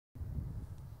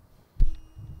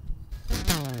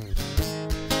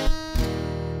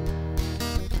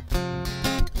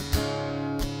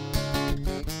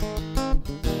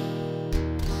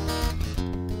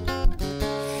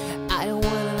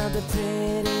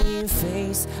pretty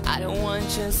face. I don't want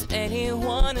just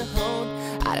anyone to hold.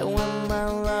 I don't want my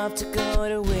love to go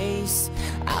to waste.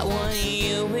 I want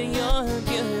you and your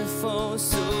beautiful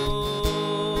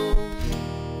soul.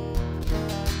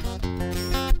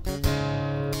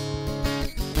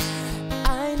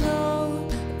 I know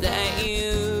that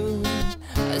you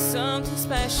are something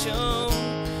special.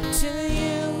 To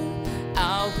you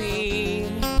I'll be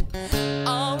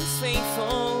always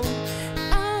faithful.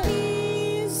 I'll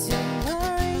ease your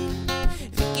mind.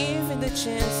 If you give me the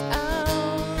chance,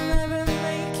 I'll never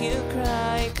make you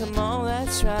cry. Come on,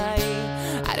 let's try.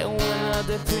 I don't want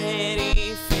another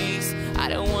pretty face. I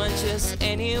don't want just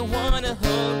anyone to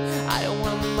hold. I don't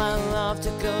want my love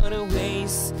to go to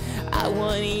waste. I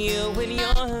want you and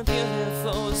you're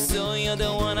beautiful, so you're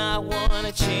the one I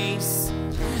wanna chase.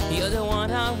 You're the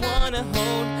one I wanna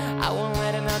hold. I won't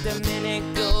let another minute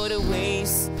go to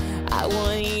waste. I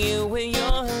want you and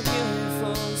your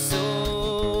beautiful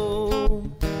soul.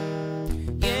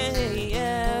 Yeah,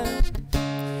 yeah,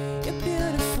 you're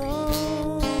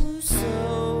beautiful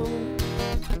soul.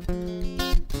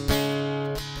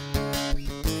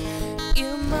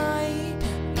 You might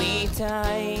need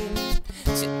time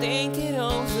to think it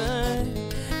over,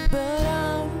 but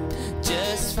I'm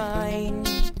just fine.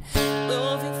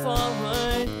 Moving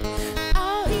forward,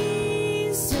 I'll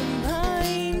ease your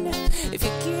mind. If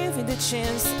you give me the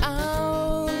chance,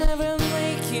 I'll never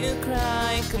make you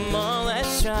cry. Come on,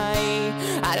 let's try.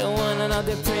 I don't want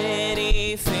another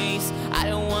pretty face. I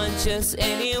don't want just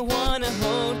anyone to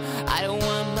hold. I don't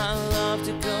want my love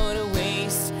to go to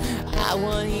waste. I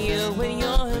want you and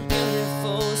you're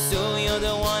beautiful, so you're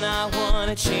the one I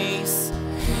wanna chase.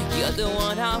 You're the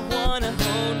one I wanna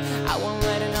hold. I won't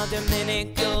let another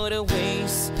minute go to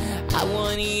waste. I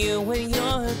want you and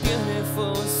your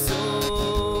beautiful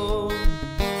soul.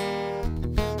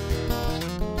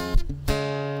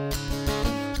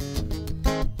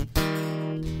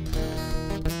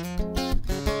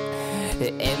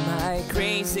 Am I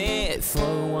crazy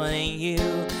for wanting you?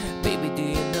 Baby, do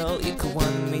you know you could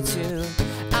want me too?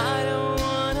 I don't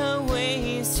wanna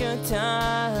waste your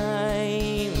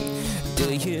time.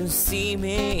 Do you see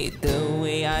me the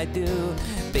way I do?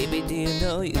 Baby, do you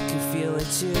know you can feel it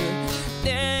too?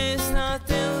 There's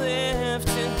nothing left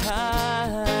to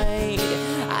hide.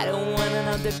 I don't want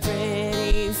another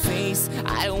pretty face.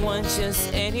 I don't want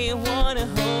just anyone to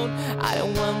hold. I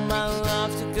don't want my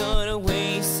love to go to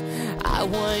waste. I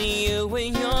want you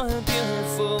and you're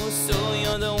beautiful, so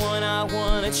you're the one I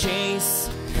wanna chase.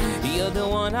 You're the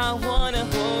one I wanna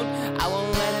hold. I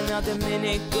won't let another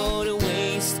minute go to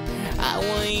waste.